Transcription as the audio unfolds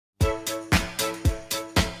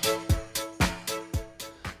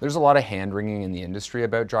There's a lot of hand-wringing in the industry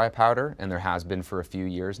about dry powder, and there has been for a few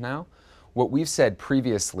years now. What we've said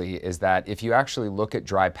previously is that if you actually look at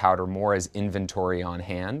dry powder more as inventory on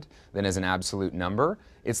hand than as an absolute number,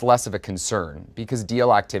 it's less of a concern because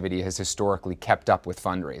deal activity has historically kept up with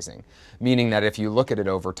fundraising, meaning that if you look at it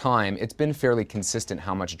over time, it's been fairly consistent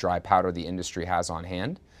how much dry powder the industry has on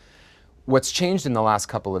hand. What's changed in the last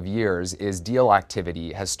couple of years is deal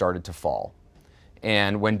activity has started to fall.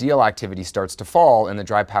 And when deal activity starts to fall and the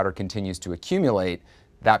dry powder continues to accumulate,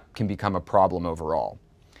 that can become a problem overall.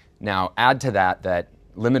 Now, add to that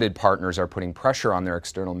limited partners are putting pressure on their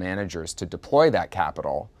external managers to deploy that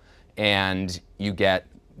capital, and you get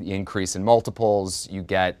the increase in multiples, you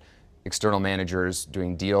get external managers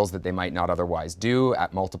doing deals that they might not otherwise do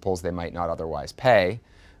at multiples they might not otherwise pay,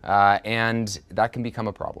 and that can become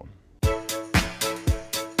a problem.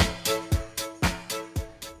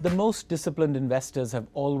 The most disciplined investors have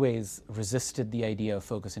always resisted the idea of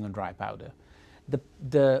focusing on dry powder.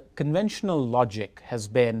 The conventional logic has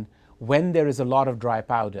been when there is a lot of dry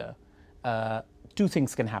powder, two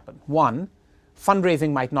things can happen. One,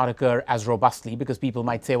 fundraising might not occur as robustly because people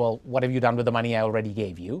might say, well, what have you done with the money I already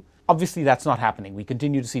gave you? Obviously, that's not happening. We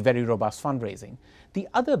continue to see very robust fundraising. The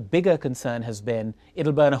other bigger concern has been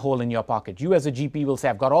it'll burn a hole in your pocket. You as a GP will say,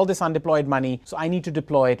 I've got all this undeployed money, so I need to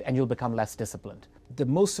deploy it, and you'll become less disciplined. The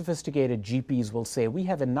most sophisticated GPs will say, we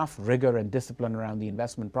have enough rigor and discipline around the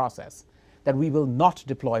investment process that we will not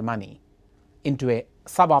deploy money into a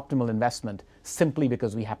suboptimal investment simply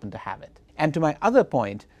because we happen to have it. And to my other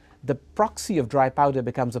point, the proxy of dry powder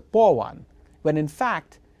becomes a poor one, when in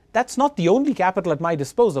fact, that's not the only capital at my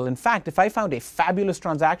disposal. In fact, if I found a fabulous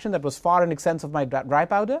transaction that was far in excess of my dry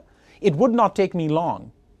powder, it would not take me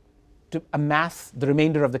long to amass the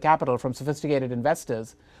remainder of the capital from sophisticated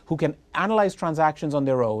investors who can analyze transactions on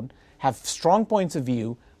their own, have strong points of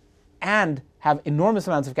view, and have enormous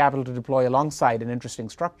amounts of capital to deploy alongside in interesting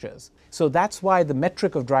structures. So that's why the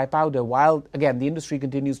metric of dry powder, while again the industry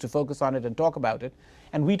continues to focus on it and talk about it,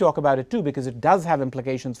 and we talk about it too because it does have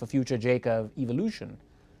implications for future J-curve evolution.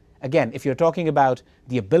 Again, if you're talking about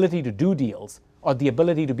the ability to do deals or the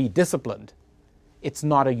ability to be disciplined, it's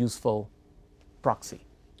not a useful proxy.